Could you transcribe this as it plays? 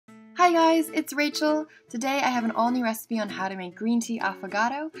Hi guys, it's Rachel. Today I have an all-new recipe on how to make green tea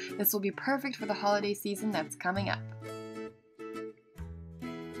affogato. This will be perfect for the holiday season that's coming up.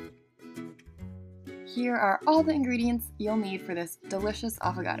 Here are all the ingredients you'll need for this delicious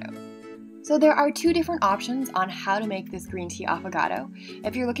affogato. So there are two different options on how to make this green tea affogato.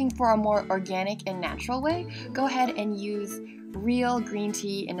 If you're looking for a more organic and natural way, go ahead and use real green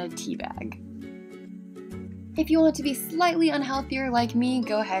tea in a tea bag. If you want to be slightly unhealthier like me,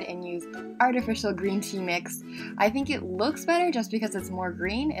 go ahead and use artificial green tea mix. I think it looks better just because it's more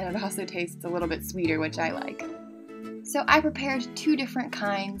green and it also tastes a little bit sweeter, which I like. So I prepared two different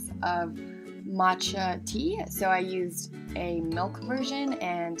kinds of matcha tea. So I used a milk version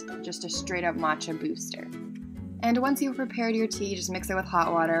and just a straight up matcha booster. And once you've prepared your tea, just mix it with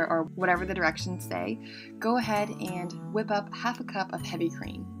hot water or whatever the directions say. Go ahead and whip up half a cup of heavy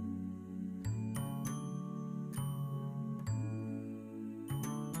cream.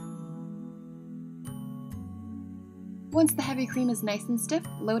 Once the heavy cream is nice and stiff,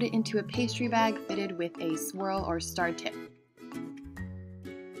 load it into a pastry bag fitted with a swirl or star tip.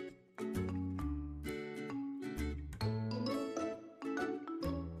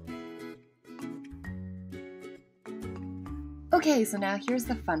 Okay, so now here's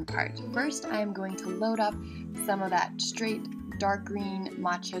the fun part. First, I am going to load up some of that straight dark green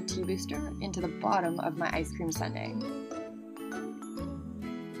matcha tea booster into the bottom of my ice cream sundae.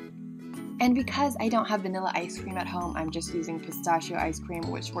 And because I don't have vanilla ice cream at home, I'm just using pistachio ice cream,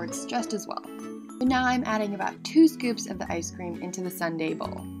 which works just as well. So now I'm adding about 2 scoops of the ice cream into the sundae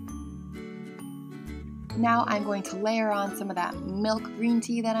bowl. Now I'm going to layer on some of that milk green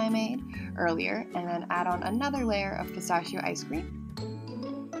tea that I made earlier, and then add on another layer of pistachio ice cream.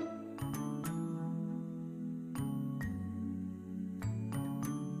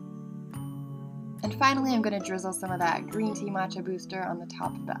 And finally, I'm going to drizzle some of that green tea matcha booster on the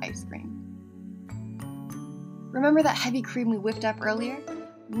top of the ice cream. Remember that heavy cream we whipped up earlier?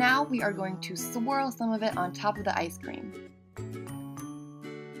 Now we are going to swirl some of it on top of the ice cream.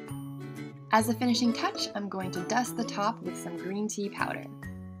 As a finishing touch, I'm going to dust the top with some green tea powder.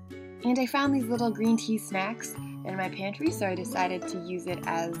 And I found these little green tea snacks in my pantry, so I decided to use it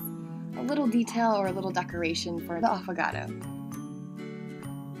as a little detail or a little decoration for the affogato.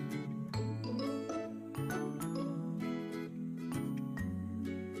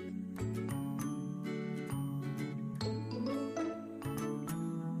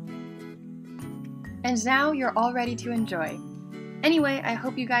 And now you're all ready to enjoy. Anyway, I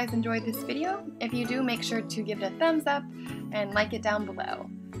hope you guys enjoyed this video. If you do, make sure to give it a thumbs up and like it down below.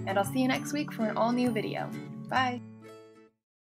 And I'll see you next week for an all new video. Bye!